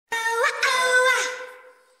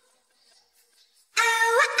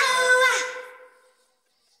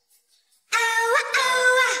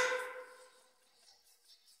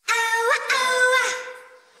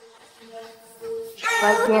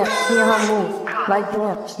Like damn, she in her move. Like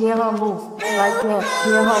damn, she in her move. Like damn, she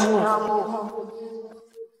in her move.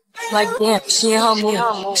 Like damn, she in her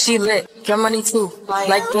move. She lit, get money too.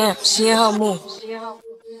 Like damn, she in her move.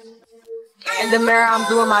 In the mirror, I'm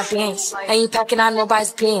doing my dance. Ain't packing out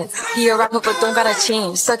nobody's pants. He a rapper, but don't got a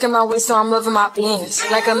chain. Stuck in my waist, so I'm loving my pants.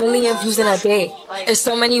 Like a million views in a day. There's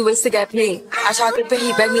so many ways to get paid. I tried to pay,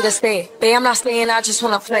 he begged me to stay. Babe, I'm not staying, I just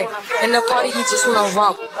wanna play. In the party, he just wanna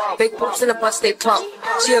rump. Big boobs in the bus, they plump.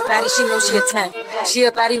 She a baddie, she knows she a 10. She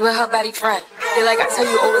a baddie with her baddie friend. They like, I tell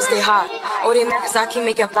you, always stay hot. Oh, they mad cause I keep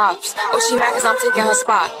making flops. Oh, she mad cause I'm taking her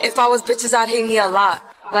spot. If I was bitches, I'd hate me a lot.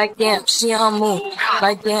 Like damn, she in her move.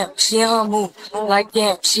 Like damn, she in her move. Like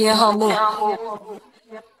damn, she in her move.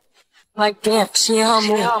 Like damn, she in her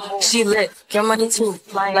move. She lit, get money too.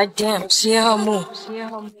 Like damn, she in her move.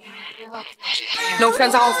 No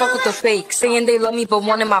friends, I don't fuck with the fake. Saying they love me, but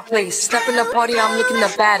one in my place. Step in the party, I'm looking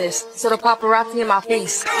the baddest. So the paparazzi in my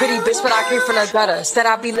face. Pretty bitch, but I came from the gutter. Said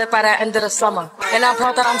I'd be lit by the end of the summer. And I'm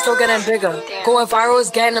proud that I'm still getting bigger. Going viral is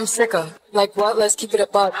getting them sicker. Like what? Let's keep it a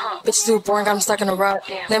buck. Bitch too boring, I'm stuck in a rut.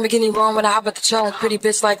 Lamborghini wrong when I hop at the truck. Pretty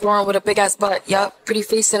bitch like Lauren with a big ass butt. Yup, pretty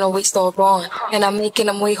face and a waist all gone. And I'm making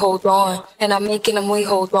them wait, hold on. And I'm making them wait,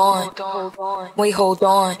 hold on. Wait, hold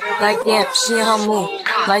on. Like damn, she in her move.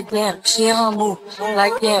 Like damn, she in her move.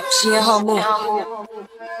 Like damn, she in her move.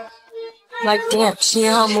 Like damn, she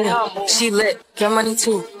in her move. She lit, get money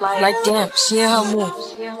too. Like damn, she in her move.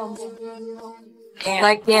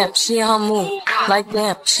 Like damn, she in her move. Like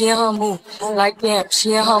damn, she in her move. Like damn,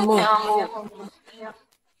 she in her move.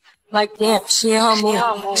 Like damn, she in her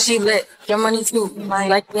move. She lit, get money too.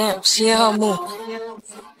 Like damn, she in her move.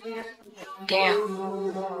 Damn.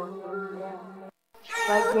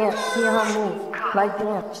 Like damn, she in her move. Like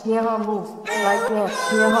damn, she in her move. Like damn,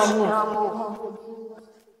 she in her move.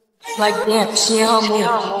 Like damn, she in her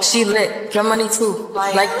move. She lit, get money too.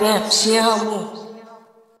 Like damn, she in her move.